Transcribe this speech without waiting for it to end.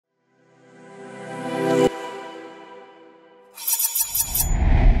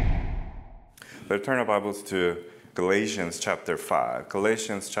Let's turn our Bibles to Galatians chapter 5.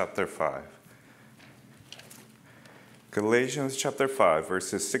 Galatians chapter 5. Galatians chapter 5,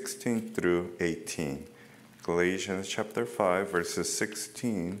 verses 16 through 18. Galatians chapter 5, verses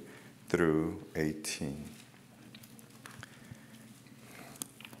 16 through 18.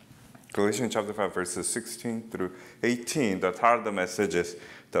 Galatians chapter 5, verses 16 through 18. The title of the message is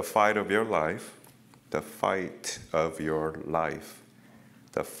The Fight of Your Life. The Fight of Your Life.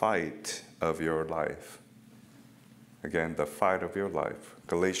 The Fight of Your Life. Again, the fight of your life.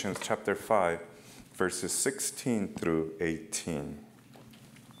 Galatians chapter 5, verses 16 through 18.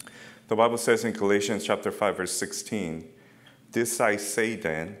 The Bible says in Galatians chapter 5, verse 16, "This I say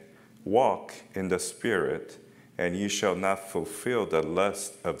then, walk in the Spirit, and ye shall not fulfill the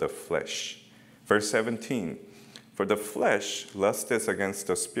lust of the flesh." Verse 17, "For the flesh lusteth against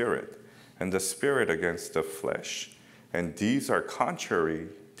the Spirit, and the Spirit against the flesh. And these are contrary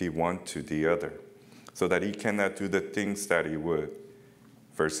the one to the other, so that he cannot do the things that he would."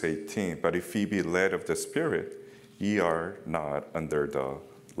 Verse 18, "But if ye be led of the Spirit, ye are not under the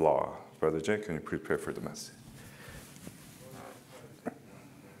law." Brother Jay, can you prepare for the message?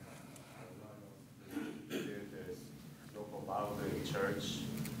 Local Bible Church,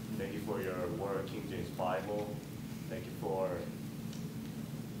 thank you for your word, King James Bible. Thank you for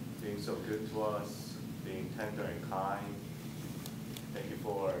being so good to us, being tender and kind. Thank you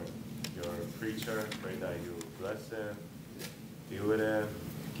for your preacher. Pray that you bless him, be with him,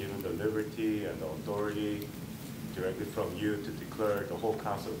 give him the liberty and the authority directly from you to declare the whole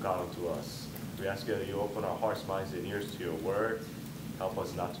counsel of God to us. We ask you that you open our hearts, minds, and ears to your word. Help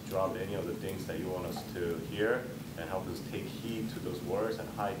us not to drop any of the things that you want us to hear, and help us take heed to those words and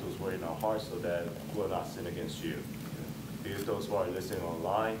hide those words in our hearts so that we will not sin against you. Be with those who are listening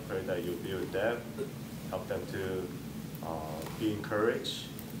online. Pray that you be with them. Help them to be encouraged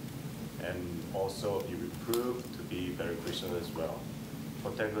and also be reproved to be better Christians as well.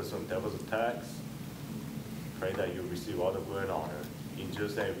 Protect us from devil's attacks. Pray that you receive all the glory and honor. In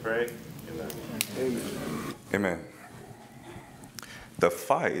Jesus' name we pray. Amen. Amen. Amen. The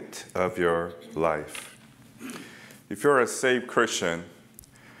fight of your life. If you're a saved Christian,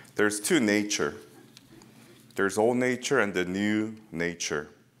 there's two natures. There's old nature and the new nature.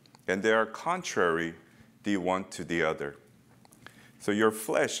 And they are contrary the one to the other. So your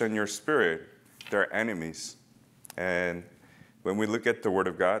flesh and your spirit, they're enemies. And when we look at the Word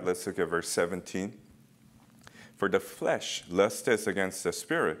of God, let's look at verse 17. "For the flesh lusteth against the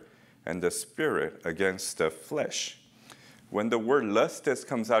Spirit, and the Spirit against the flesh." When the word lusteth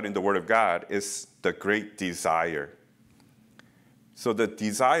comes out in the Word of God, it's the great desire. So the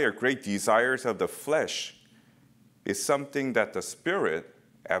desire, great desires of the flesh, is something that the Spirit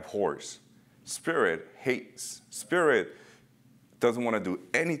abhors. Spirit hates. Spirit doesn't want to do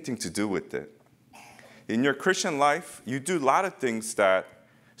anything to do with it. In your Christian life, you do a lot of things that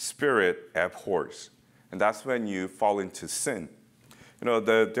Spirit abhors. And that's when you fall into sin. You know,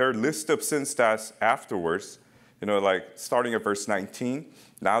 there are lists of sins that's afterwards. You know, like starting at verse 19,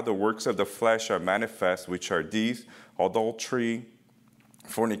 "Now the works of the flesh are manifest, which are these: adultery,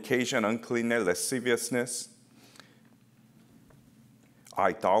 fornication, uncleanness, lasciviousness,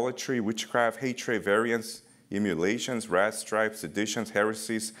 idolatry, witchcraft, hatred, variance, emulations, wrath, strife, seditions,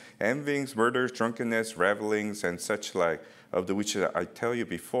 heresies, envyings, murders, drunkenness, revelings, and such like, of the which I tell you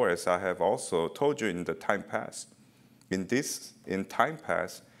before, as I have also told you in the time past. In time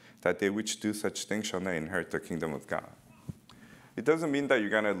past, that they which do such things shall not inherit the kingdom of God." It doesn't mean that you're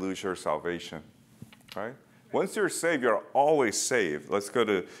going to lose your salvation, right? Once you're saved, you're always saved. Let's go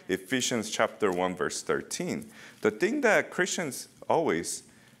to Ephesians chapter 1, verse 13. The thing that Christians always,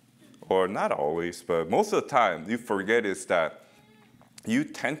 or not always, but most of the time, you forget is that you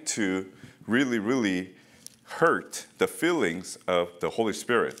tend to really, really hurt the feelings of the Holy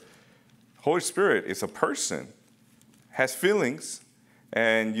Spirit. Holy Spirit is a person, has feelings,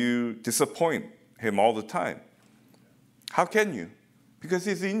 and you disappoint him all the time. How can you? Because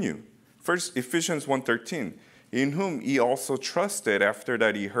he's in you. First, Ephesians 1:13, "In whom ye also trusted after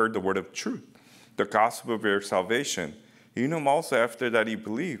that ye heard the word of truth, the gospel of your salvation. In whom also after that ye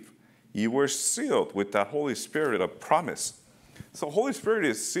believed, ye were sealed with that Holy Spirit of promise." So Holy Spirit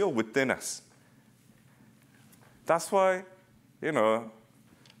is sealed within us. That's why, you know,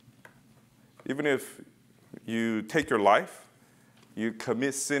 even if you take your life, you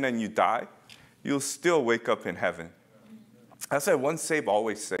commit sin and you die, you'll still wake up in heaven. I said, once saved,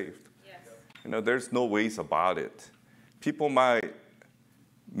 always saved. Yes. You know, there's no ways about it. People might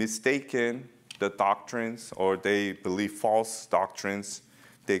mistaken the doctrines, or they believe false doctrines.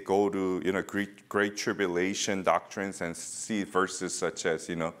 They go to, great tribulation doctrines and see verses such as,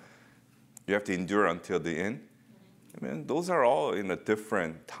 You have to endure until the end. I mean, those are all in a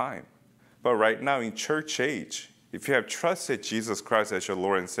different time. But right now in church age, if you have trusted Jesus Christ as your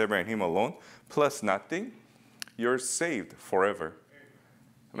Lord and Savior and Him alone, plus nothing, you're saved forever.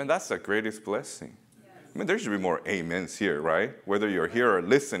 I mean, that's the greatest blessing. I mean, there should be more amens here, right? Whether you're here or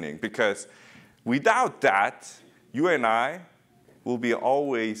listening, because without that, you and I will be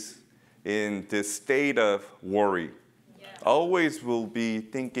always in this state of worry. Always will be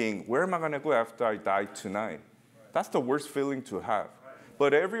thinking, where am I going to go after I die tonight? That's the worst feeling to have.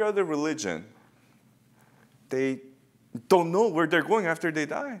 But every other religion, they don't know where they're going after they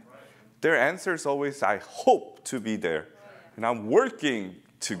die. Their answer is always, I hope to be there. And I'm working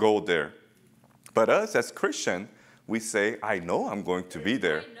to go there. But us as Christians, we say, I know I'm going to be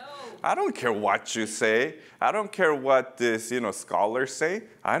there. I don't care what you say. I don't care what this, scholars say.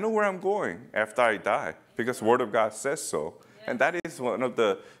 I know where I'm going after I die because the Word of God says so. And that is one of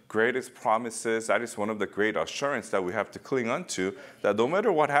the greatest promises. That is one of the great assurance that we have to cling on to, that no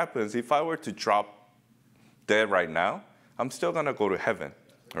matter what happens, if I were to drop dead right now, I'm still going to go to heaven,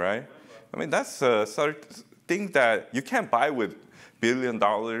 right? I mean, that's a sort of thing that you can't buy with $1 billion,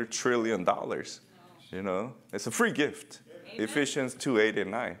 $1 trillion. It's a free gift. Amen. Ephesians 2:8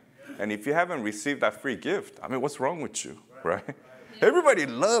 and 9. And if you haven't received that free gift, I mean, what's wrong with you, right? Yeah. Everybody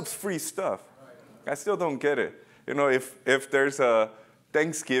loves free stuff. I still don't get it. If there's a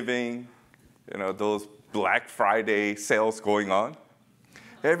Thanksgiving, those Black Friday sales going on,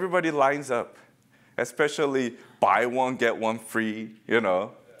 everybody lines up, especially buy one, get one free,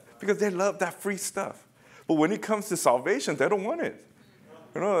 because they love that free stuff. But when it comes to salvation, they don't want it.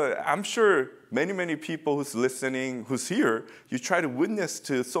 I'm sure many, many people who's listening, who's here, you try to witness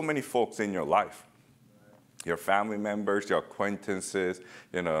to so many folks in your life. Your family members, your acquaintances,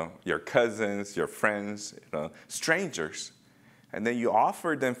 your cousins, your friends, strangers. And then you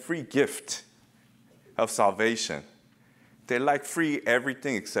offer them free gift of salvation. They like free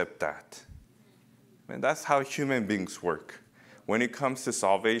everything except that. And that's how human beings work. When it comes to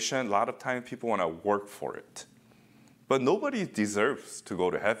salvation, a lot of times people want to work for it. But nobody deserves to go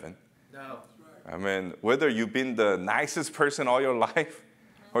to heaven. No. I mean, whether you've been the nicest person all your life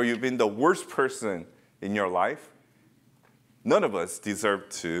or you've been the worst person in your life, none of us deserve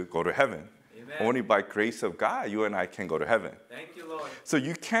to go to heaven. Amen. Only by grace of God, you and I can go to heaven. Thank you, Lord. So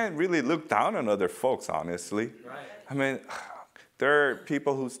you can't really look down on other folks, honestly. Right. I mean, there are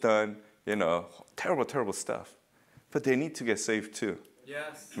people who's done, terrible, terrible stuff. But they need to get saved too.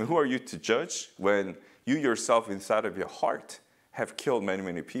 Yes. I mean, who are you to judge when you yourself inside of your heart have killed many,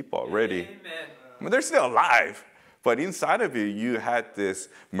 many people already? Amen. I mean, they're still alive. But inside of you, you had this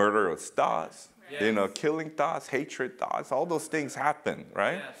murderous thoughts, yes. Killing thoughts, hatred thoughts, all those things happen,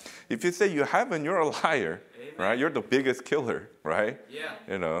 right? Yes. If you say you haven't, you're a liar, amen. Right? You're the biggest killer, right?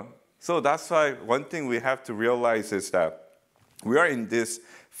 Yeah. So that's why one thing we have to realize is that we are in this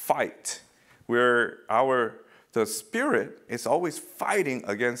fight where the spirit is always fighting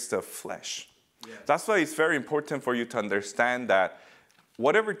against the flesh. Yes. That's why it's very important for you to understand that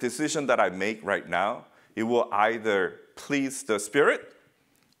whatever decision that I make right now, it will either please the spirit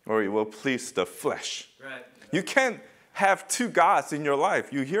or it will please the flesh. Right. You can't have two gods in your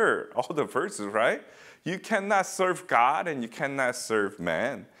life. You hear all the verses, right? You cannot serve God and you cannot serve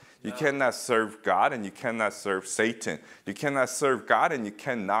man. You cannot serve God and you cannot serve Satan. You cannot serve God and you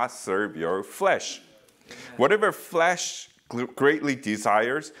cannot serve your flesh. Amen. Whatever flesh greatly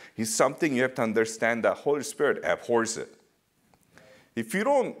desires is something you have to understand that Holy Spirit abhors it. If you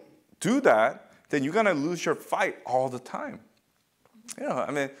don't do that, then you're going to lose your fight all the time.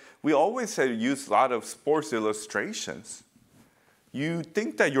 We always use a lot of sports illustrations. You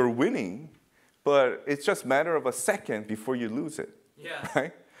think that you're winning, but it's just a matter of a second before you lose it. Yeah.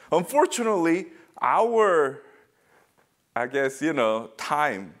 Right? Unfortunately, our,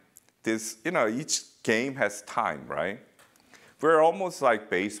 time, each game has time, right? We're almost like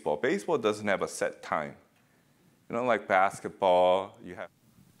baseball. Baseball doesn't have a set time. Like basketball, you have.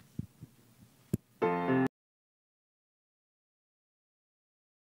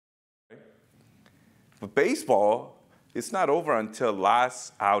 But baseball, it's not over until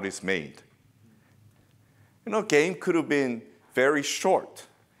last out is made. Game could have been very short,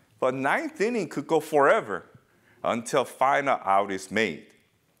 but ninth inning could go forever until final out is made.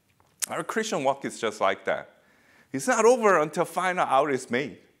 Our Christian walk is just like that. It's not over until final out is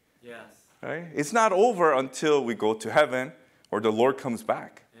made. Yes. Right? It's not over until we go to heaven or the Lord comes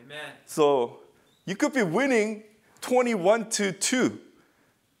back. Amen. So you could be winning 21-2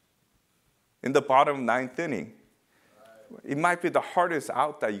 in the bottom ninth inning. It might be the hardest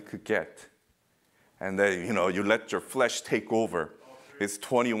out that you could get. And then, you let your flesh take over. it's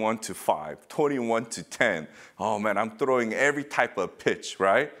 21-5, 21-10. Oh man, I'm throwing every type of pitch,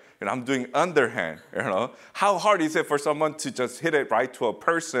 right? And I'm doing underhand, you know. How hard is it for someone to just hit it right to a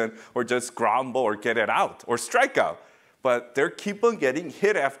person or just ground ball or get it out or strike out? But they keep on getting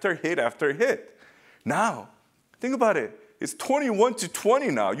hit after hit after hit. Now, think about it. It's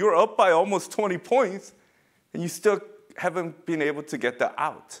 21-20 now. You're up by almost 20 points, and you still haven't been able to get the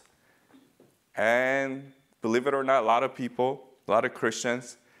out. And believe it or not, a lot of people, a lot of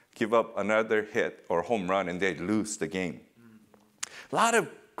Christians give up another hit or home run, and they lose the game. A lot of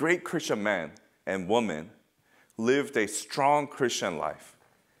great Christian men and women lived a strong Christian life,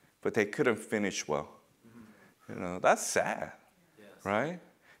 but they couldn't finish well. You know, that's sad, right?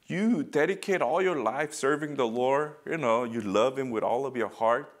 You dedicate all your life serving the Lord, you know, you love Him with all of your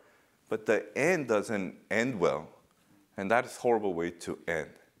heart, but the end doesn't end well. And that is a horrible way to end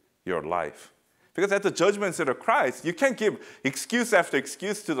your life. Because at the judgment seat of Christ, you can't give excuse after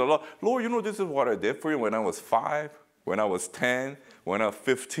excuse to the Lord. Lord, you know, this is what I did for you when I was 5, when I was 10, when I was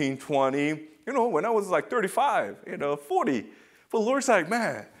 15, 20, you know, when I was like 35, you know, 40. But the Lord's like,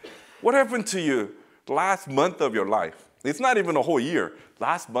 man, what happened to you last month of your life? It's not even a whole year.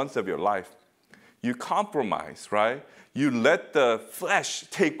 Last month of your life. You compromise, right? You let the flesh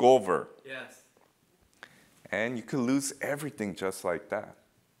take over. Yes. And you could lose everything just like that.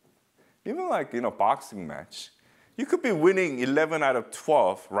 Even like in a boxing match, you could be winning 11 out of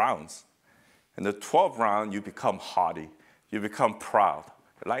 12 rounds. And the 12th round, you become haughty. You become proud.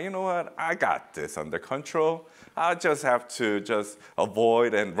 Like, you know what? I got this under control. I just have to just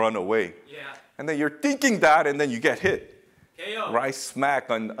avoid and run away. Yeah. And then you're thinking that, and then you get hit. KO. Right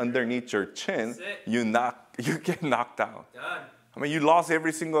smack underneath your chin. You get knocked out. Done. I mean, you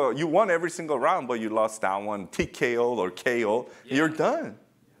won every single round, but you lost that one, TKO or KO. Yeah. You're done.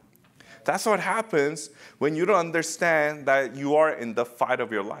 That's what happens when you don't understand that you are in the fight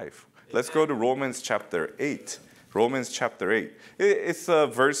of your life. Let's go to Romans chapter 8. Romans chapter 8. It's a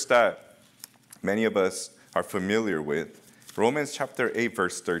verse that many of us are familiar with. Romans chapter 8,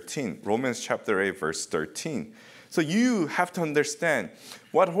 verse 13. Romans chapter 8, verse 13. So you have to understand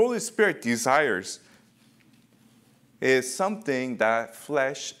what Holy Spirit desires is something that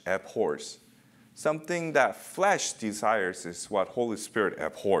flesh abhors. Something that flesh desires is what Holy Spirit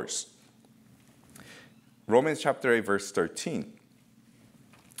abhors. Romans chapter 8, verse 13.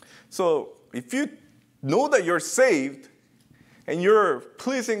 So if you know that you're saved and you're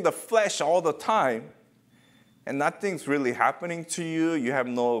pleasing the flesh all the time and nothing's really happening to you, you have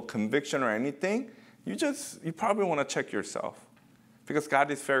no conviction or anything, you probably want to check yourself. Because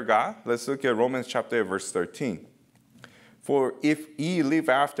God is fair God. Let's look at Romans chapter 8, verse 13. For if ye live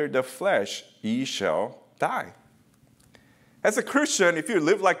after the flesh, ye shall die. As a Christian, if you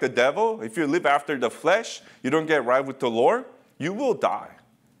live like the devil, if you live after the flesh, you don't get right with the Lord, you will die.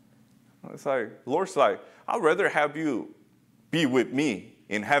 It's like, the Lord's like, I'd rather have you be with me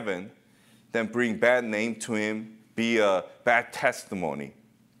in heaven than bring bad name to Him, be a bad testimony.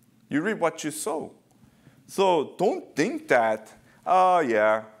 You reap what you sow. So don't think that, oh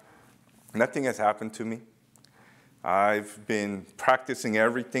yeah, nothing has happened to me. I've been practicing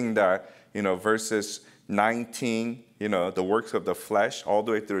everything that, verses 19, the works of the flesh, all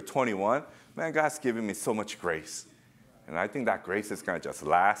the way through 21. Man, God's giving me so much grace. And I think that grace is going to just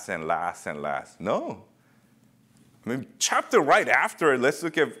last and last and last. No. I mean, chapter right after it, let's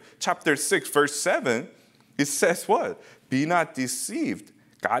look at chapter 6, verse 7. It says what? Be not deceived.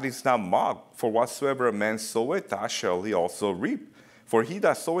 God is not mocked. For whatsoever a man soweth, that shall he also reap. For he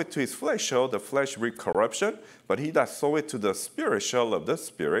that soweth to his flesh shall the flesh reap corruption, but he that soweth to the Spirit shall of the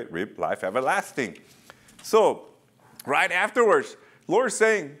Spirit reap life everlasting. So, right afterwards, Lord is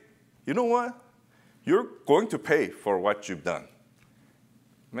saying, you know what? You're going to pay for what you've done.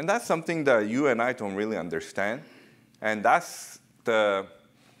 I mean, that's something that you and I don't really understand. And that's the,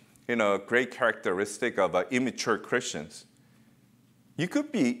 great characteristic of immature Christians. You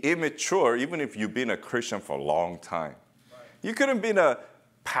could be immature even if you've been a Christian for a long time. You could have been a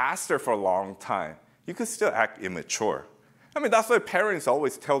pastor for a long time. You could still act immature. I mean, that's why parents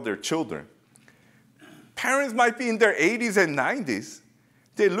always tell their children. Parents might be in their 80s and 90s.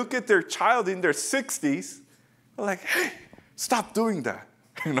 They look at their child in their 60s. They're like, hey, stop doing that.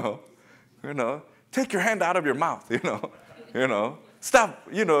 Take your hand out of your mouth. Stop,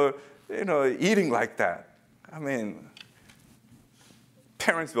 eating like that. I mean,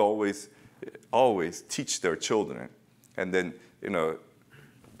 parents will always teach their children and then,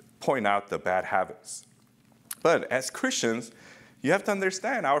 point out the bad habits. But as Christians, you have to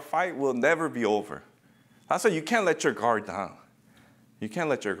understand our fight will never be over. That's why you can't let your guard down. You can't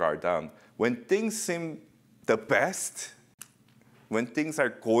let your guard down. When things seem the best, when things are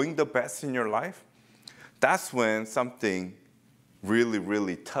going the best in your life, that's when something really,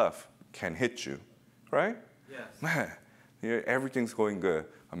 really tough can hit you, right? Yes. Man, everything's going good.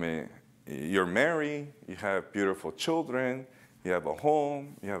 I mean, you're married, you have beautiful children, you have a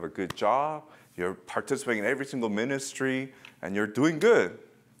home, you have a good job, you're participating in every single ministry, and you're doing good.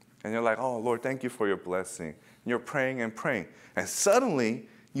 And you're like, oh, Lord, thank you for your blessing. And you're praying and praying. And suddenly,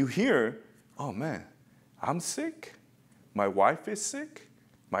 you hear, oh, man, I'm sick. My wife is sick.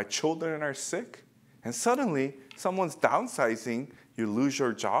 My children are sick. And suddenly, someone's downsizing. You lose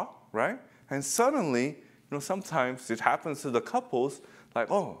your job, right? And suddenly, sometimes it happens to the couples, like,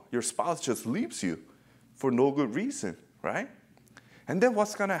 oh, your spouse just leaves you for no good reason, right? And then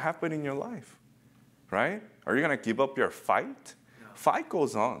what's going to happen in your life, right? Are you going to give up your fight? No. Fight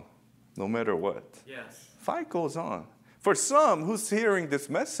goes on, no matter what. Yes. Fight goes on. For some who's hearing this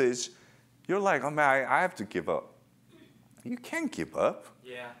message, you're like, oh, man, I have to give up. You can't give up.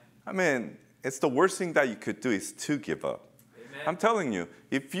 Yeah. I mean, it's the worst thing that you could do is to give up. Amen. I'm telling you,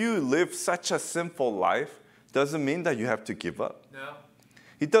 if you live such a simple life, doesn't mean that you have to give up. No.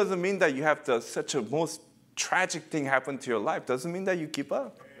 It doesn't mean that you have such a most tragic thing happen to your life. Doesn't mean that you give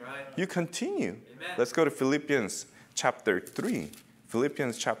up. Right. You continue. Amen. Let's go to Philippians chapter 3.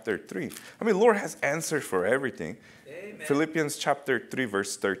 Philippians chapter 3. I mean, Lord has answers for everything. Amen. Philippians chapter 3,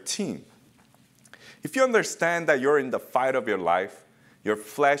 verse 13. If you understand that you're in the fight of your life, your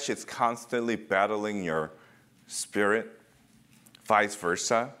flesh is constantly battling your spirit, vice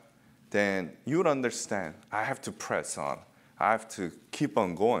versa, then you would understand, I have to press on. I have to keep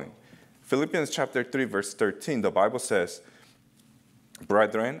on going. Philippians chapter 3, verse 13, the Bible says,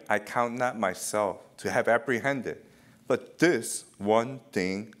 Brethren, I count not myself to have apprehended, but this one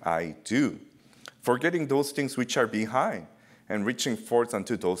thing I do, forgetting those things which are behind, and reaching forth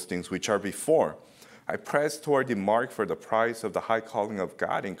unto those things which are before. I press toward the mark for the prize of the high calling of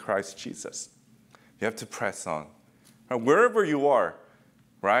God in Christ Jesus. You have to press on. Wherever you are,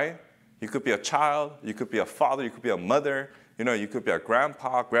 right? You could be a child, you could be a father, you could be a mother, you could be a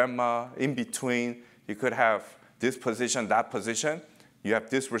grandpa, grandma, in between. You could have this position, that position. You have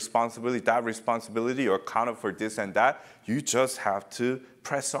this responsibility, that responsibility. You're accountable for this and that. You just have to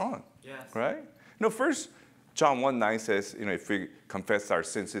press on, Yes. right? First John 1:9 says, if we confess our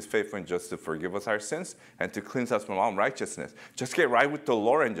sins, He's faithful and just to forgive us our sins and to cleanse us from all unrighteousness. Just get right with the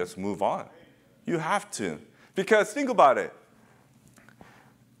Lord and just move on. You have to. Because think about it.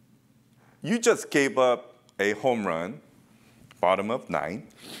 You just gave up a home run, bottom of 9,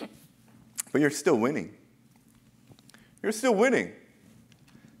 but you're still winning. You're still winning.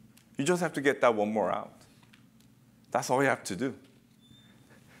 You just have to get that one more out. That's all you have to do.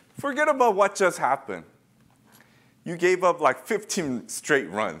 Forget about what just happened. You gave up like 15 straight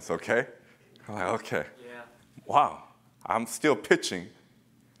runs, okay? I'm like, okay. Yeah. Wow, I'm still pitching.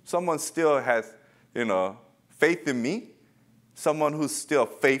 Someone still has, faith in me. Someone who's still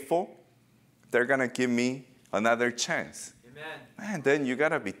faithful. They're going to give me another chance. Amen. Man, then you got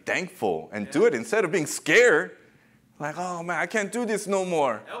to be thankful and do it instead of being scared. Like, oh, man, I can't do this no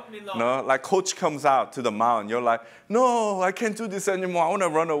more. Help me, Lord. No, like coach comes out to the mound. You're like, no, I can't do this anymore. I want to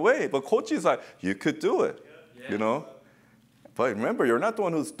run away. But coach is like, you could do it, But remember, you're not the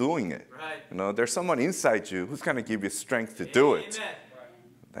one who's doing it. Right. There's someone inside you who's going to give you strength to do it. Amen.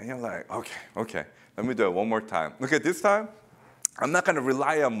 Then you're like, okay, let me do it one more time. Okay, this time, I'm not going to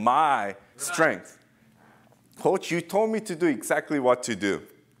rely on my strength. Coach, you told me to do exactly what to do.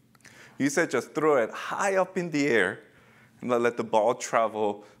 You said just throw it high up in the air and let the ball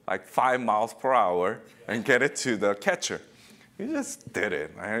travel like 5 miles per hour and get it to the catcher. You just did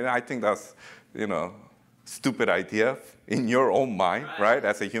it. I think that's, stupid idea in your own mind, right,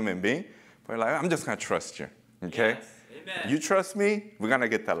 as a human being. But like, I'm just going to trust you, okay? Yes. Amen. You trust me, we're going to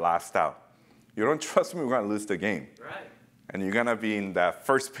get that last out. You don't trust me, we're going to lose the game. Right. And you're going to be in that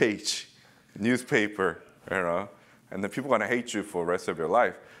first page newspaper, and then people are going to hate you for the rest of your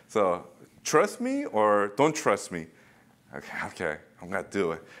life. So trust me or don't trust me? Okay, I'm going to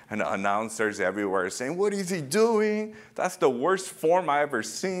do it. And the announcers everywhere are saying, what is he doing? That's the worst form I've ever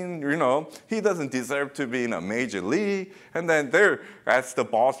seen. He doesn't deserve to be in a major league. And then as the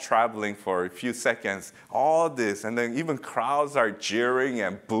ball's traveling for a few seconds, all this, and then even crowds are jeering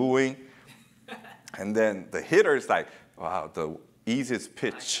and booing. And then the hitter's like, wow, the easiest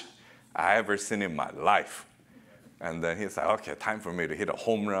pitch I ever seen in my life. And then he's like, okay, time for me to hit a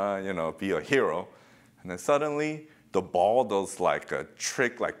home run, be a hero. And then suddenly, the ball does like a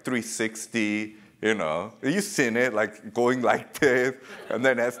trick, like 360, You've seen it, like going like this. And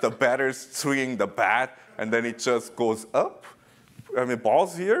then as the batter's swinging the bat, and then it just goes up. I mean,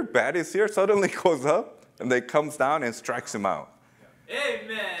 ball's here, bat is here, suddenly goes up, and then it comes down and strikes him out.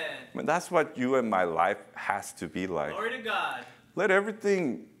 I mean, that's what you and my life has to be like. Glory to God. Let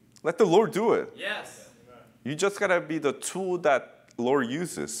the Lord do it. Yes. You just got to be the tool that the Lord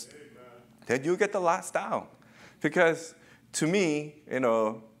uses. Then you get the last down. Because to me,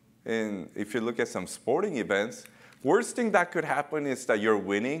 if you look at some sporting events, worst thing that could happen is that you're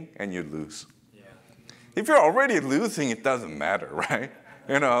winning and you lose. Yeah. If you're already losing, it doesn't matter, right?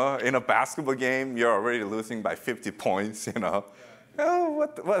 In a basketball game, you're already losing by 50 points, Oh,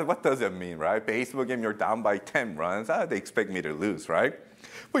 what does it mean, right? Baseball game, you're down by 10 runs. They expect me to lose, right?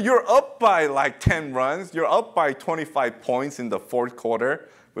 But you're up by like 10 runs. You're up by 25 points in the fourth quarter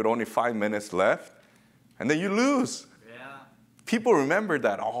with only 5 minutes left. And then you lose. Yeah. People remember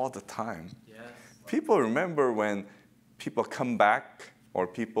that all the time. Yes. People remember when people come back or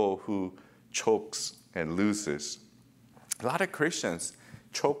people who chokes and loses. A lot of Christians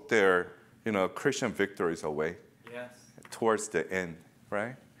choke their, Christian victories away. Yes. Towards the end,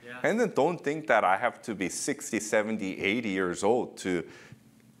 right? Yeah. And then don't think that I have to be 60, 70, 80 years old to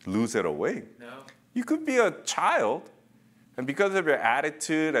lose it away. No. You could be a child, and because of your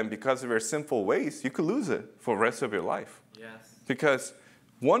attitude and because of your sinful ways, you could lose it for the rest of your life. Yes. Because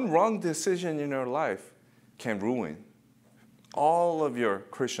one wrong decision in your life can ruin all of your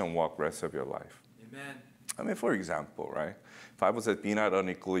Christian walk rest of your life. Amen. I mean, for example, right? The Bible says, be not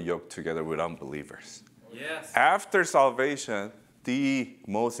unequally yoked together with unbelievers. Yes. After salvation, the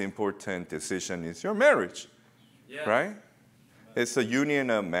most important decision is your marriage, Yes. right? It's a union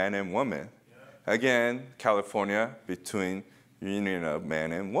of man and woman. Again, California, between union of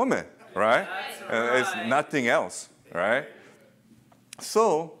man and woman, right? That's It's nothing else, right?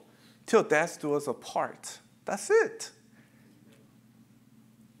 So, till death do us apart. That's it.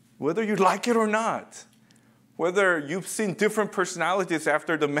 Whether you like it or not, whether you've seen different personalities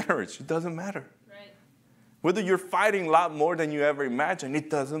after the marriage, it doesn't matter. Whether you're fighting a lot more than you ever imagined, it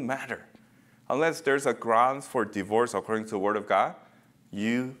doesn't matter. Unless there's a grounds for divorce according to the Word of God,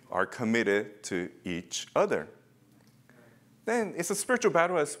 you are committed to each other. Then it's a spiritual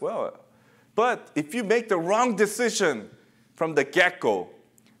battle as well. But if you make the wrong decision from the get-go,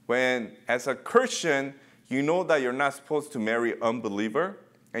 when as a Christian, you know that you're not supposed to marry an unbeliever,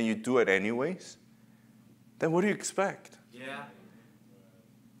 and you do it anyways, then what do you expect? Yeah.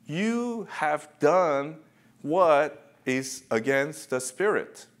 You have done what is against the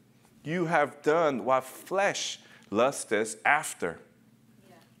spirit. You have done what flesh lusts after.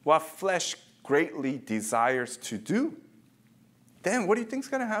 Yeah. What flesh greatly desires to do. Then what do you think is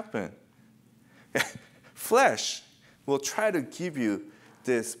going to happen? Flesh will try to give you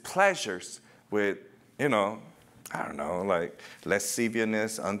these pleasures with, like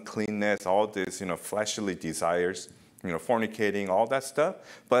lasciviousness, uncleanness, all this, fleshly desires, fornicating, all that stuff.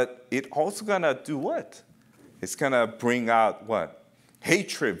 But it also going to do what? It's going to bring out what?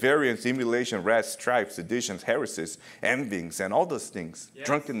 Hatred, variance, emulation, wrath, strife, seditions, heresies, envyings, and all those things. Yes.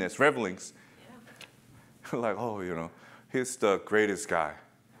 Drunkenness, revelings. Yeah. Like, he's the greatest guy.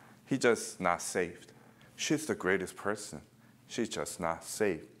 He's just not saved. She's the greatest person. She's just not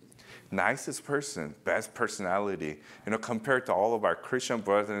saved. Nicest person, best personality. Compared to all of our Christian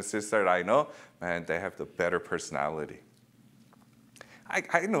brothers and sisters that I know, man, they have the better personality.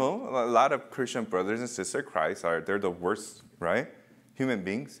 I know a lot of Christian brothers and sisters of Christ they're the worst, right? Human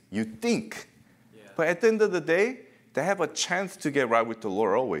beings, you think. Yeah. But at the end of the day, they have a chance to get right with the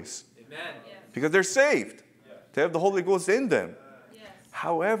Lord always. Amen. Yes. Because they're saved. Yeah. They have the Holy Ghost in them. Yes.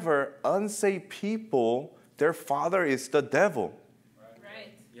 However, unsaved people, their father is the devil.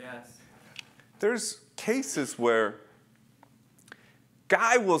 Right. Yes. There's cases where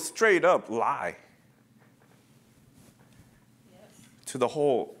guy will straight up lie. To the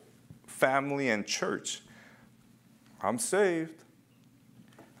whole family and church. I'm saved.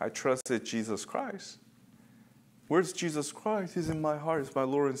 I trusted Jesus Christ. Where's Jesus Christ? He's in my heart. He's my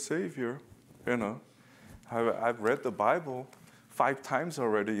Lord and Savior. I've read the Bible 5 times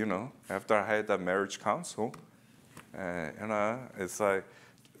already, after I had that marriage counsel. And, it's like,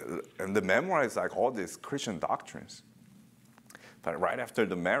 and they memorize like all these Christian doctrines. But right after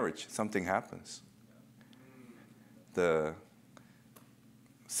the marriage, something happens. The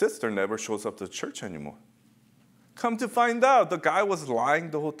sister never shows up to church anymore. Come to find out, the guy was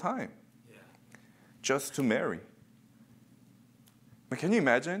lying the whole time. Yeah. Just to marry. But can you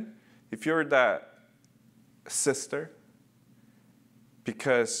imagine if you're that sister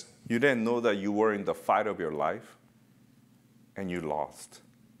because you didn't know that you were in the fight of your life and you lost.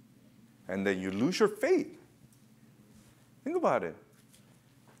 And then you lose your faith. Think about it.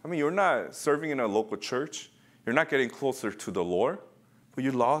 I mean, you're not serving in a local church. You're not getting closer to the Lord. But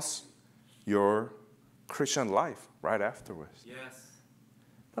you lost your Christian life right afterwards. Yes.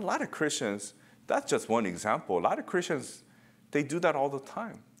 But a lot of Christians, that's just one example. A lot of Christians, they do that all the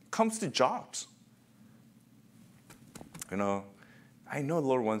time. It comes to jobs. I know the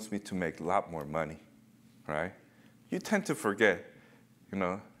Lord wants me to make a lot more money, right? You tend to forget,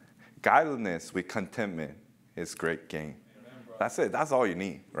 godliness with contentment is great gain. That's it. That's all you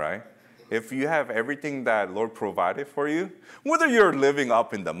need, right? If you have everything that Lord provided for you, whether you're living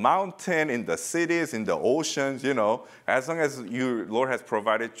up in the mountain, in the cities, in the oceans, as long as Lord has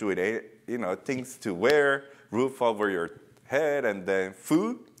provided you with, things to wear, roof over your head, and then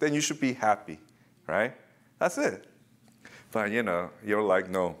food, then you should be happy, right? That's it. But, you're like,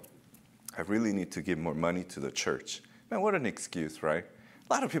 no, I really need to give more money to the church. Man, what an excuse, right?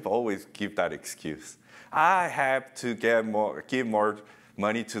 A lot of people always give that excuse. I have to give more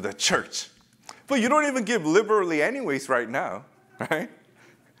money to the church. But you don't even give liberally anyways right now, right?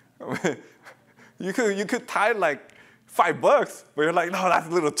 You could tithe like $5, but you're like, no, that's a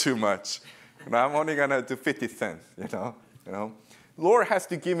little too much. I'm only gonna do 50 cents, Lord has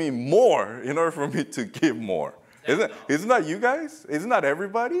to give me more in order for me to give more. Isn't that you guys? Isn't that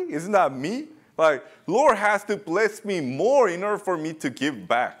everybody? Isn't that me? Like, Lord has to bless me more in order for me to give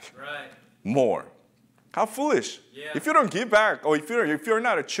back more. How foolish. Yeah. If you don't give back, or if you're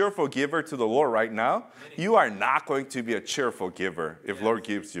not a cheerful giver to the Lord right now, you are not going to be a cheerful giver if Lord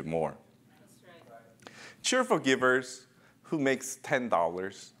gives you more. That's right. Cheerful givers who makes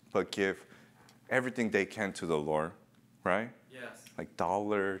 $10 but give everything they can to the Lord, right? Yes. Like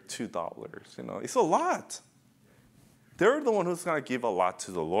 $1, $2, it's a lot. They're the one who's going to give a lot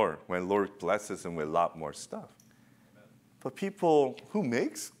to the Lord when Lord blesses them with a lot more stuff. Amen. But people who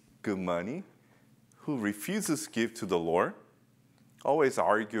makes good money, who refuses to give to the Lord, always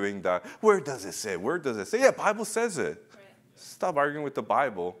arguing that, where does it say? Where does it say? Yeah, Bible says it. Right. Stop arguing with the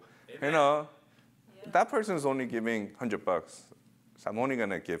Bible. Amen. That person is only giving $100. So I'm only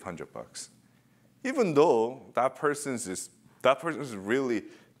going to give $100. Even though that person is really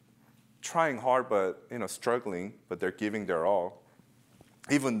trying hard, but struggling, but they're giving their all.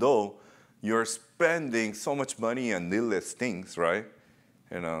 Even though you're spending so much money on needless things, right?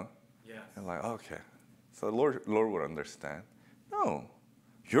 Yes. And like, okay, so the Lord would understand. No,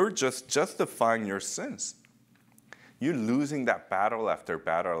 you're just justifying your sins. You're losing that battle after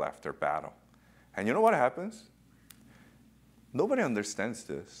battle after battle. And you know what happens? Nobody understands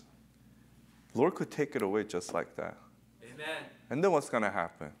this. Lord could take it away just like that. Amen. And then what's going to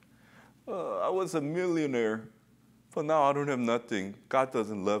happen? I was a millionaire, but now I don't have nothing. God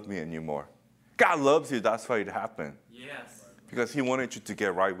doesn't love me anymore. God loves you. That's why it happened. Yes. Because he wanted you to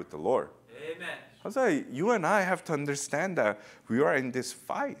get right with the Lord. Amen. I was like, you and I have to understand that we are in this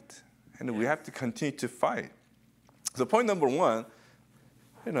fight, and we have to continue to fight. So point number one,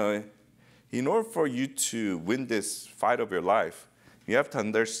 in order for you to win this fight of your life, you have to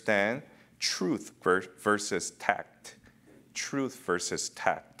understand truth versus tact. Truth versus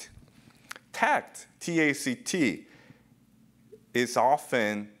tact. Tact, T-A-C-T, is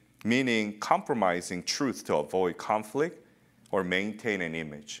often meaning compromising truth to avoid conflict or maintain an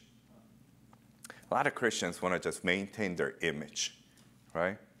image. A lot of Christians want to just maintain their image,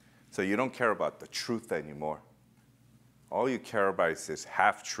 right? So you don't care about the truth anymore. All you care about is this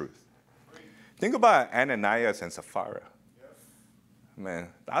half-truth. Think about Ananias and Sapphira. Man,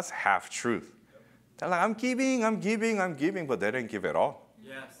 that's half-truth. They're like, I'm giving, but they didn't give it all.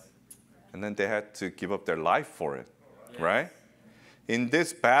 Yes. And then they had to give up their life for it, right? In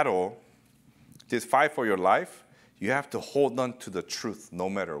this battle, this fight for your life, you have to hold on to the truth no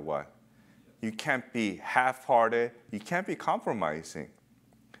matter what. You can't be half-hearted. You can't be compromising.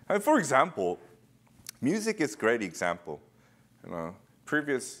 And for example, music is a great example.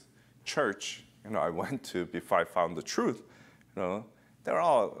 Previous church, I went to before I found the truth, they're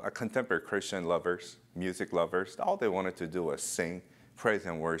all contemporary Christian lovers, music lovers. All they wanted to do was sing, praise,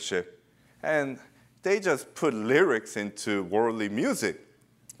 and worship. And they just put lyrics into worldly music.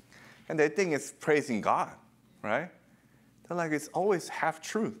 And they think it's praising God, right? They're like, it's always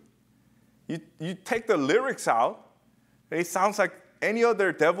half-truth. You take the lyrics out, it sounds like any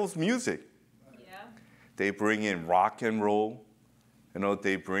other devil's music. Yeah. They bring in rock and roll.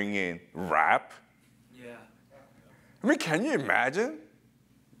 They bring in rap. Yeah. I mean, can you imagine?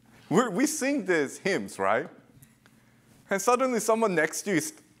 We sing these hymns, right? And suddenly someone next to you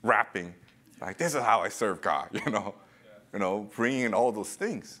is rapping. Like, this is how I serve God, bringing in all those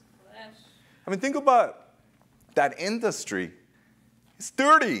things. Flesh. I mean, think about that industry. It's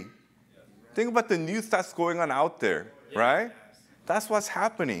dirty. Think about the news that's going on out there, right? That's what's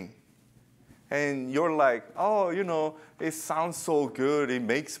happening. And you're like, oh, it sounds so good. It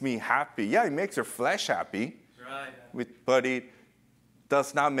makes me happy. Yeah, it makes your flesh happy. Right. But it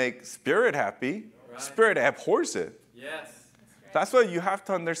does not make spirit happy. Right. Spirit abhors it. Yes. That's what you have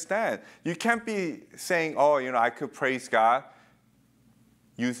to understand. You can't be saying, oh, I could praise God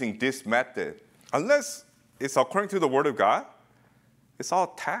using this method. Unless it's according to the Word of God, it's all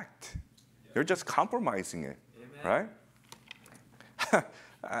tact. You're just compromising it, Amen. right?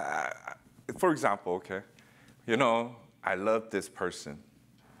 For example, okay, I love this person,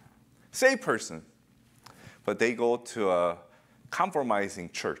 saved person, but they go to a compromising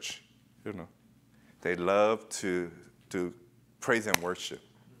church, They love to do praise and worship,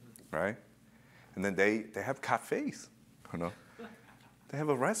 right? And then they have cafes, They have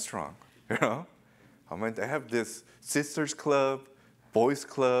a restaurant, They have this sisters club, boys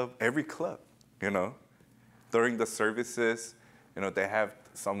club, every club, During the services, they have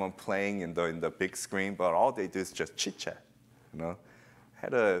someone playing in the big screen, but all they do is just chit chat,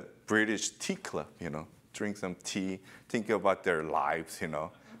 Had a British tea club, drink some tea, thinking about their lives,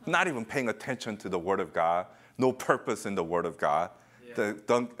 Not even paying attention to the Word of God, no purpose in the Word of God. Yeah.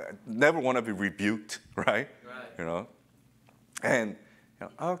 Never want to be rebuked, right? Right. And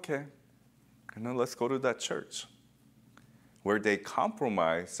okay, let's go to that church where they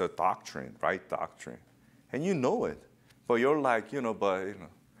compromise the doctrine, right doctrine, and you know it, but you're like,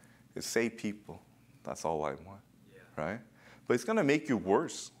 it's save people. That's all I want, right? But it's gonna make you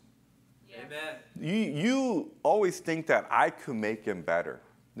worse. Yeah. Amen. You always think that I could make him better.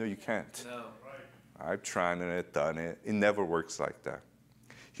 No, you can't. No. I've tried it, done it. It never works like that.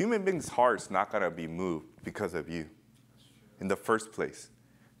 Human beings' hearts not gonna be moved because of you. In the first place,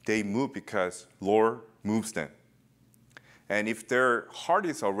 they move because Lord moves them. And if their heart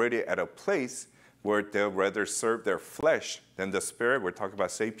is already at a place where they'll rather serve their flesh than the spirit, we're talking about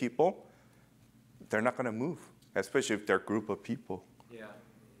saved people, they're not gonna move, especially if they're a group of people. Yeah.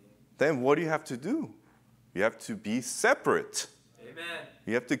 Then what do you have to do? You have to be separate. Amen.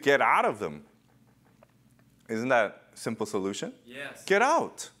 You have to get out of them. Isn't that a simple solution? Yes. Get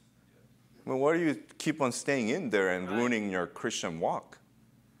out. Well, why do you keep on staying in there and Right. ruining your Christian walk?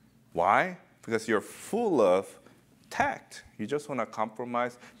 Why? Because you're full of tact. You just want to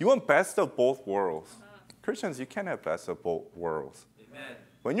compromise. You want best of both worlds. Christians, you can't have best of both worlds. Amen.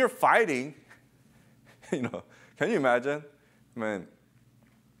 When you're fighting, can you imagine?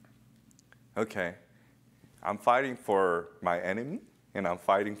 Okay, I'm fighting for my enemy and I'm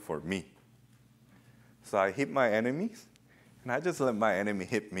fighting for me. So I hit my enemies and I just let my enemy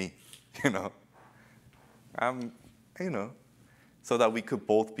hit me, so that we could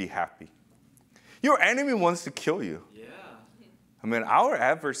both be happy. Your enemy wants to kill you. Yeah. Our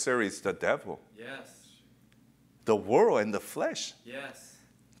adversary is the devil, Yes. the world and the flesh. Yes.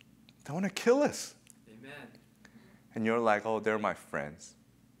 They want to kill us. Amen. And you're like, oh, they're my friends.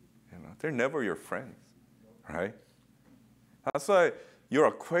 They're never your friends, right? That's why your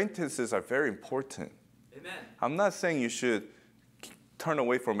acquaintances are very important. Amen. I'm not saying you should turn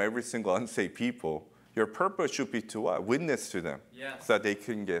away from every single unsaved people. Your purpose should be to what? Witness to them, Yes. so that they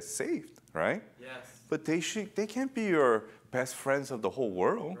can get saved, right? Yes. But they can't be your best friends of the whole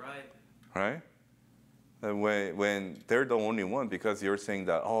world, Right. right? And when they're the only one, because you're saying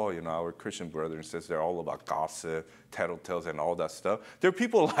that, our Christian brothers and sisters, they're all about gossip, tattletales, and all that stuff. There are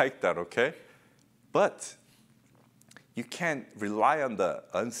people like that, okay? But you can't rely on the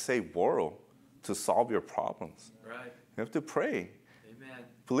unsaved world to solve your problems. Right. You have to pray. Amen.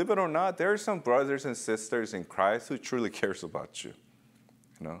 Believe it or not, there are some brothers and sisters in Christ who truly cares about you.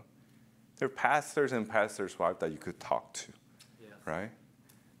 There are pastors and pastors' wives that you could talk to, Yes. right?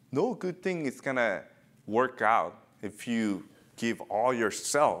 No good thing is gonna work out if you give all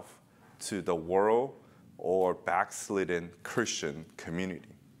yourself to the world or backslidden Christian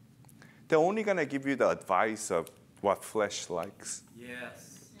community. They're only gonna give you the advice of what flesh likes,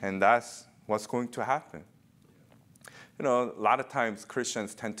 Yes. and that's what's going to happen. A lot of times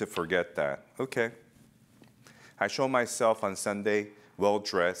Christians tend to forget that. Okay, I show myself on Sunday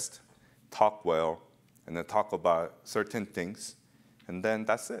well-dressed, talk well, and then talk about certain things, and then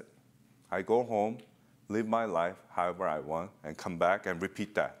that's it. I go home, live my life however I want, and come back and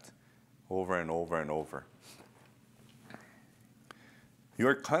repeat that over and over and over.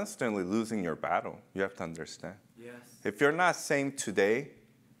 You're constantly losing your battle. You have to understand. Yes. If you're not saying today,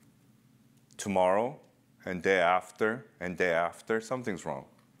 tomorrow, and day after, something's wrong.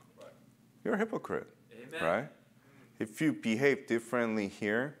 Right. You're a hypocrite, Amen. right? If you behave differently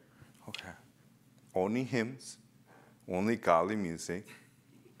here, okay, only hymns, only godly music.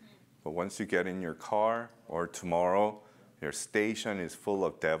 But once you get in your car, or tomorrow, your station is full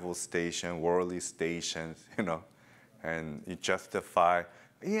of devil station, worldly stations, and you justify,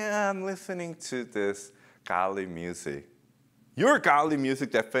 I'm listening to this godly music. Your godly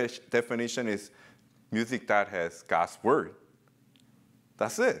music definition is music that has God's word.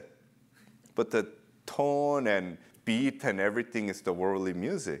 That's it. But the tone and beat and everything is the worldly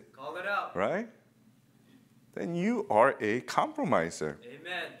music. Call it out. Right? Then you are a compromiser.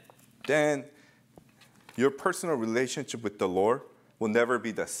 Amen. Then your personal relationship with the Lord will never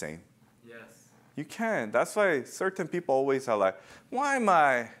be the same. Yes. You can't. That's why certain people always are like, why am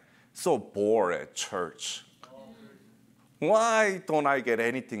I so bored at church? Why don't I get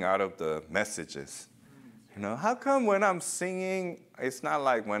anything out of the messages? You know, how come when I'm singing, it's not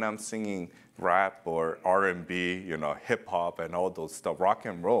like when I'm singing rap or R&B, you know, hip hop and all those stuff, rock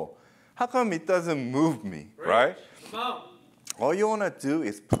and roll. How come it doesn't move me, right? Come on. All you want to do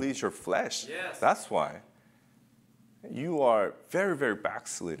is please your flesh. Yes. That's why. You are very, very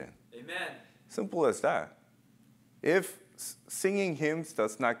backslidden. Amen. Simple as that. If singing hymns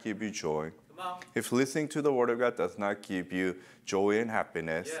does not give you joy, Come on. if listening to the Word of God does not give you joy and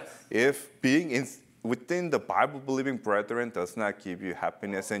happiness, Yes. if being within the Bible-believing brethren does not give you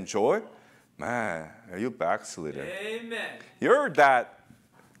happiness and joy, man, are you backslidden? Amen. You're that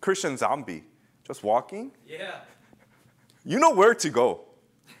Christian zombie, just walking. Yeah. You know where to go,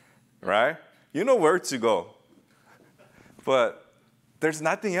 right? You know where to go. But there's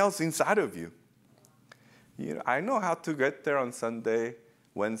nothing else inside of you. You know, I know how to get there on Sunday,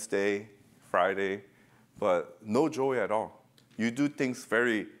 Wednesday, Friday, but no joy at all. You do things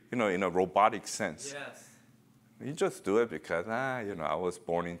very, in a robotic sense. Yes. You just do it because, I was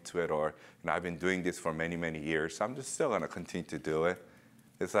born into it, or I've been doing this for many, many years. So I'm just still going to continue to do it.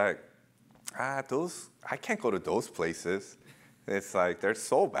 It's like, I can't go to those places. It's like, they're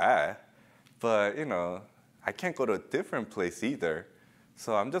so bad. But, I can't go to a different place either.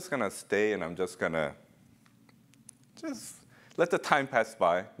 So I'm just going to stay, and I'm just going to just let the time pass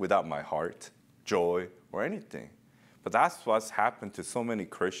by without my heart, joy, or anything. But that's what's happened to so many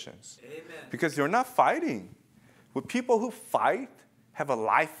Christians. Amen. Because you're not fighting. With people who fight, have a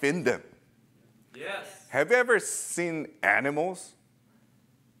life in them. Yes. Have you ever seen animals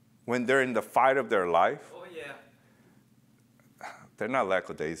when they're in the fight of their life? Oh, yeah. They're not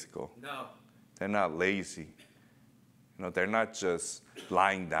lackadaisical. No. They're not lazy. They're not just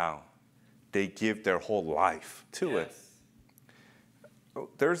lying down. They give their whole life to it. Yes.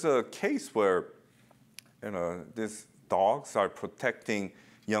 There's a case where, these dogs are protecting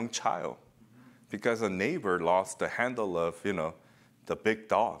young child because a neighbor lost the handle of, the big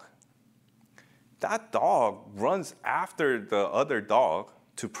dog. That dog runs after the other dog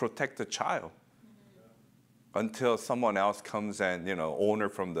to protect the child until someone else comes and, owner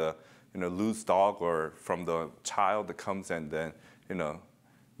from the, loose dog or from the child that comes and then,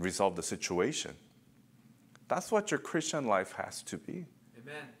 resolve the situation. That's what your Christian life has to be.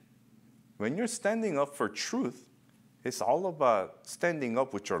 Amen. When you're standing up for truth, it's all about standing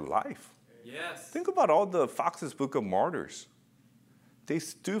up with your life. Yes. Think about all the Fox's Book of Martyrs. They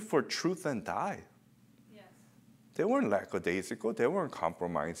stood for truth and died. Yes. They weren't lackadaisical. They weren't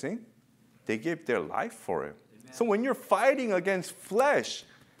compromising. They gave their life for it. Amen. So when you're fighting against flesh,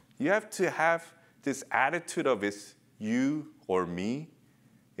 you have to have this attitude of it's you or me,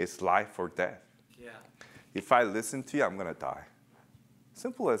 it's life or death. Yeah. If I listen to you, I'm going to die.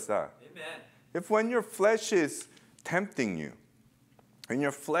 Simple as that. Amen. If when your flesh is tempting you, and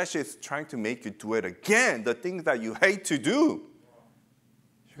your flesh is trying to make you do it again, the things that you hate to do,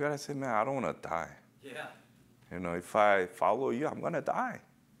 you got to say, man, I don't want to die. Yeah. If I follow you, I'm going to die.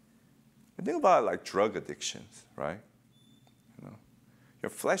 And think about like drug addictions, right? Your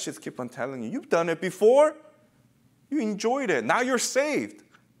flesh is keep on telling you, you've done it before. You enjoyed it. Now you're saved.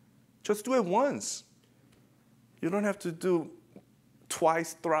 Just do it once. You don't have to do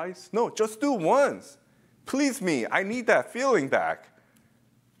twice, thrice. No, just do once. Please me. I need that feeling back.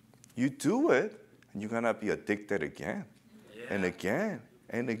 You do it, and you're going to be addicted again and again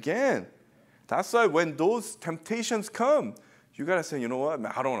and again. That's why when those temptations come, you got to say, you know what,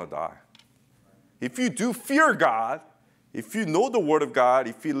 man, I don't want to die. If you do fear God, if you know the Word of God,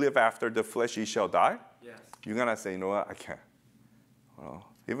 if you live after the flesh, ye shall die. Yes. You're going to say, you know what, I can't.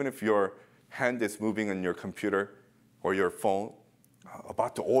 Even if your hand is moving on your computer or your phone,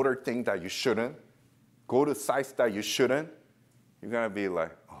 about to order things that you shouldn't, go to sites that you shouldn't, you're going to be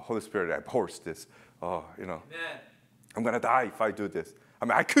like, oh, Holy Spirit, I abhors this. Amen. I'm going to die if I do this.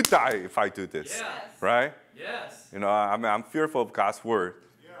 I could die if I do this. Yes. Right? Yes. I'm fearful of God's word.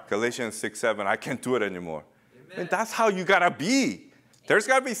 Yeah. Galatians 6:7, I can't do it anymore. Amen. And that's how you got to be. There's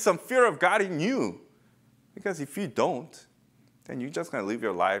got to be some fear of God in you. Because if you don't, then you're just going to live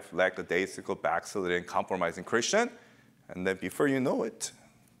your life lackadaisical, backsliding, compromising Christian. And then before you know it,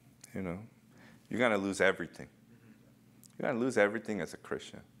 you're going to lose everything. you're going to lose everything as a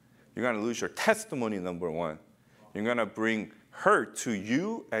Christian. You're going to lose your testimony, number one. You're going to bring hurt to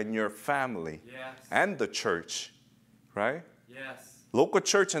you and your family and the church, right? Yes. Local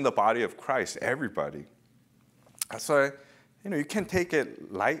church and the body of Christ, everybody. That's why, you can't take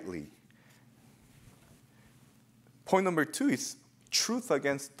it lightly. Point number 2 is truth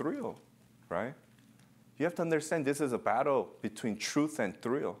against thrill, right? You have to understand this is a battle between truth and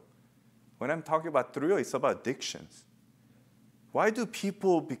thrill. When I'm talking about thrill, it's about addictions. Why do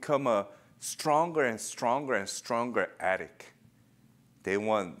people become a stronger and stronger and stronger addict? They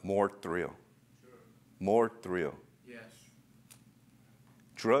want more thrill. Sure. More thrill. Yes.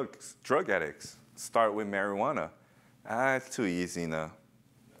 Drug addicts start with marijuana. It's too easy now.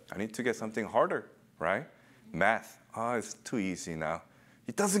 I need to get something harder, right? Meth. It's too easy now.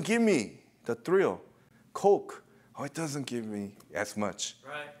 It doesn't give me the thrill. Coke. It doesn't give me as much.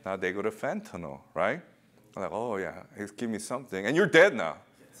 Right. Now they go to fentanyl, right? I'm like, oh yeah, it's give me something. And you're dead now.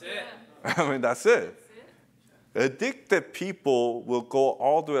 That's it. I mean, that's it. Addicted people will go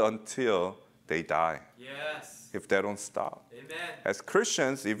all the way until they die. Yes. If they don't stop. Amen. As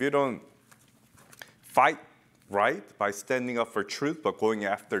Christians, if you don't fight right by standing up for truth, but going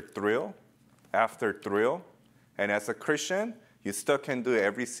after thrill, and as a Christian, you still can do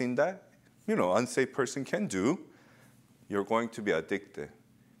every sin that, unsaved person can do, you're going to be addicted.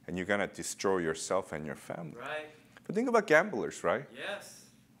 And you're going to destroy yourself and your family. Right. But think about gamblers, right? Yes.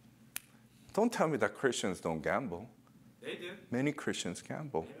 Don't tell me that Christians don't gamble. They do. Many Christians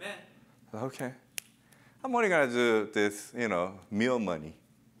gamble. Amen. Okay. I'm only going to do this, meal money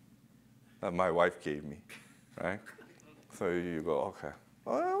that my wife gave me, right? So you go, okay.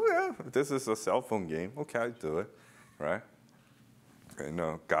 Oh, yeah, this is a cell phone game. Okay, I do it, right?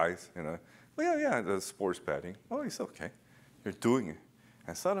 Guys, well, yeah, the sports betting. Oh, it's okay. You're doing it.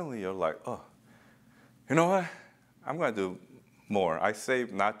 And suddenly you're like, oh, you know what? I'm going to do more. I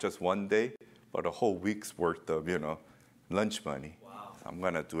save not just one day, but a whole week's worth of, lunch money. Wow. I'm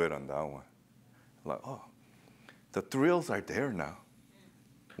going to do it on that one. Like, oh, the thrills are there now.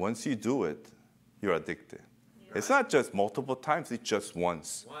 Once you do it, you're addicted. Yeah. It's not just multiple times, it's just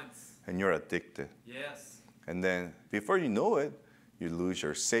once. And you're addicted. Yes. And then before you know it, you lose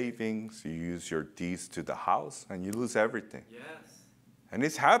your savings, you use your deeds to the house, and you lose everything. Yes. And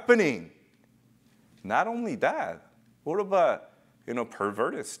it's happening. Not only that, what about,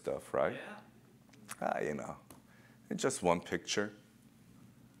 perverted stuff, right? Yeah. It's just one picture.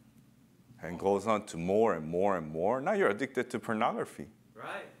 And goes on to more and more and more. Now you're addicted to pornography.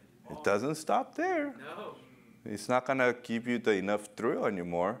 Right. It doesn't stop there. No. It's not going to give you the enough thrill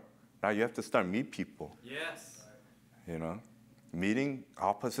anymore. Now you have to start meet people. Yes. Meeting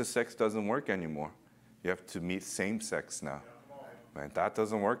opposite sex doesn't work anymore. You have to meet same sex now. Man, that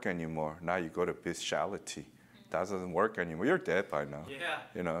doesn't work anymore. Now you go to bestiality. That doesn't work anymore. You're dead by now.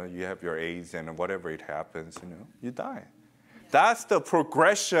 Yeah. You have your AIDS and whatever it happens, you die. That's the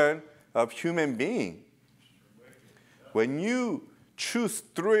progression of human being. When you choose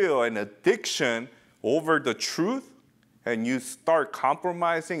thrill and addiction over the truth, and you start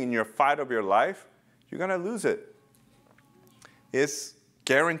compromising in your fight of your life, you're going to lose it. It's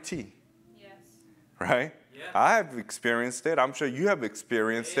guaranteed. Yes. Right? Yeah. I have experienced it. I'm sure you have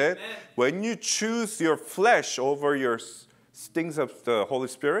experienced it. When you choose your flesh over your things of the Holy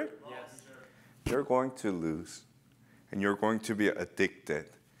Spirit, you're going to lose. And you're going to be addicted.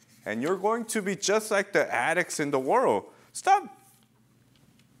 And you're going to be just like the addicts in the world. Stop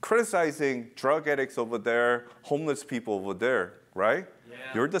criticizing drug addicts over there, homeless people over there, right? Yeah.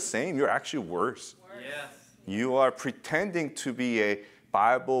 You're the same. You're actually worse. Yes. You are pretending to be a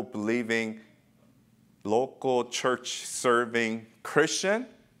Bible-believing, local church-serving Christian,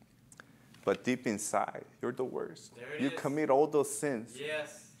 but deep inside, you're the worst. You commit all those sins.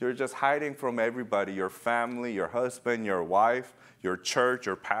 Yes. You're just hiding from everybody, your family, your husband, your wife, your church,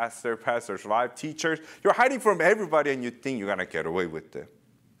 your pastor, pastor's wife, teachers. You're hiding from everybody, and you think you're going to get away with it.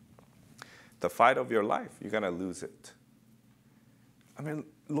 The fight of your life, you're going to lose it. I mean,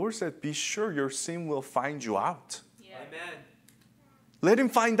 Lord said, be sure your sin will find you out. Yeah. Amen. Let him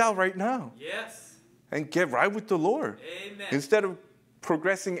find out right now. Yes. And get right with the Lord. Amen. Instead of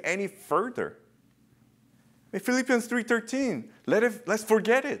progressing any further. In Philippians 3:13, let's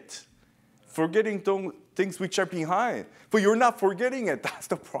forget it. Forgetting things which are behind. But you're not forgetting it. That's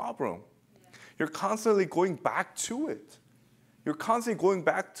the problem. Yeah. You're constantly going back to it. You're constantly going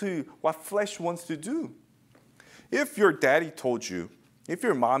back to what flesh wants to do. If your daddy told you, if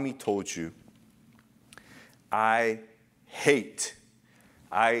your mommy told you, I hate,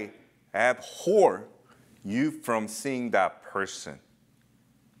 I abhor you from seeing that person,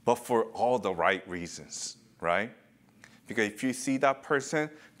 but for all the right reasons, right? Because if you see that person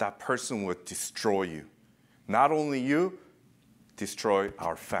will destroy you. Not only you, destroy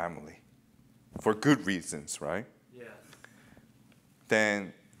our family. For good reasons, right? Yes.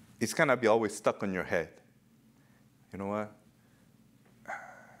 Then it's going to be always stuck on your head. You know what?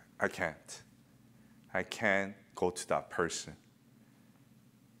 I can't go to that person.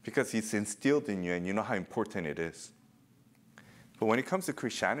 Because it's instilled in you and you know how important it is. But when it comes to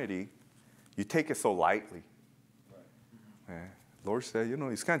Christianity, you take it so lightly. Right. Lord said,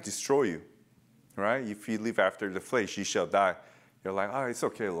 it's going to destroy you. Right? If you live after the flesh, you shall die. You're like, it's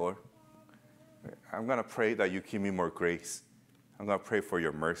okay, Lord. I'm going to pray that you give me more grace. I'm going to pray for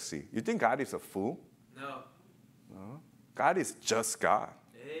your mercy. You think God is a fool? No. No. God is just God.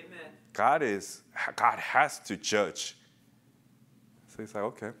 Amen. God has to judge. So he's like,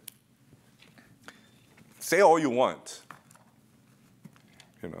 okay. Say all you want.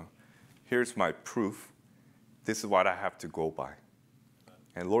 Here's my proof. This is what I have to go by.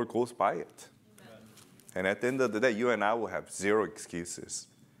 And Lord goes by it. And at the end of the day, you and I will have zero excuses.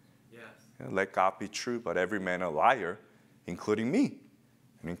 Yes. Let God be true, but every man a liar, including me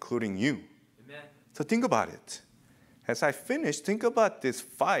and including you. Amen. So think about it. As I finish, think about this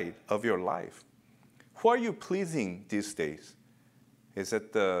fight of your life. Who are you pleasing these days? Is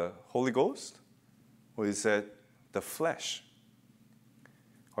it the Holy Ghost? Or is it the flesh?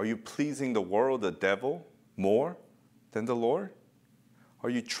 Are you pleasing the world, the devil, more than the Lord? Are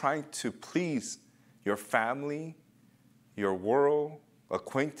you trying to please your family, your world,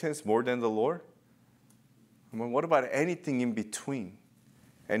 acquaintance more than the Lord? What about anything in between?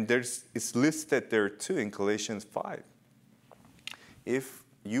 And it's listed there too in Galatians 5. If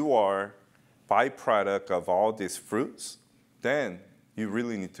you are byproduct of all these fruits, then you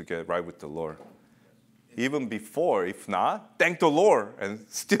really need to get right with the Lord. Even before, if not, thank the Lord and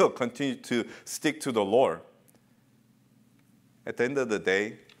still continue to stick to the Lord. At the end of the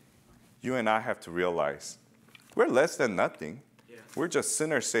day, you and I have to realize we're less than nothing. Yeah. We're just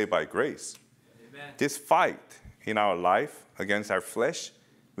sinners saved by grace. Amen. This fight in our life against our flesh,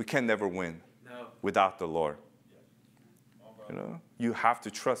 we can never win without the Lord. You have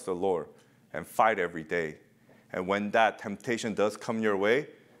to trust the Lord and fight every day. And when that temptation does come your way,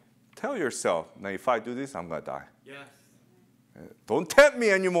 tell yourself, now if I do this, I'm going to die. Yes. Don't tempt me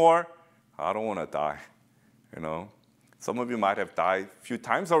anymore. I don't want to die. Some of you might have died a few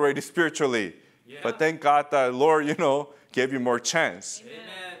times already spiritually. Yeah. But thank God that Lord, gave you more chance.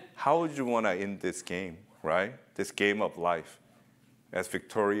 Amen. How would you want to end this game, right? This game of life. As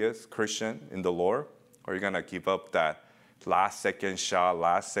victorious Christian in the Lord? Or are you going to give up that last second shot,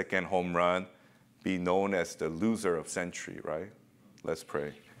 last second home run, be known as the loser of century, right? Let's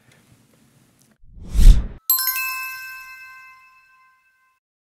pray.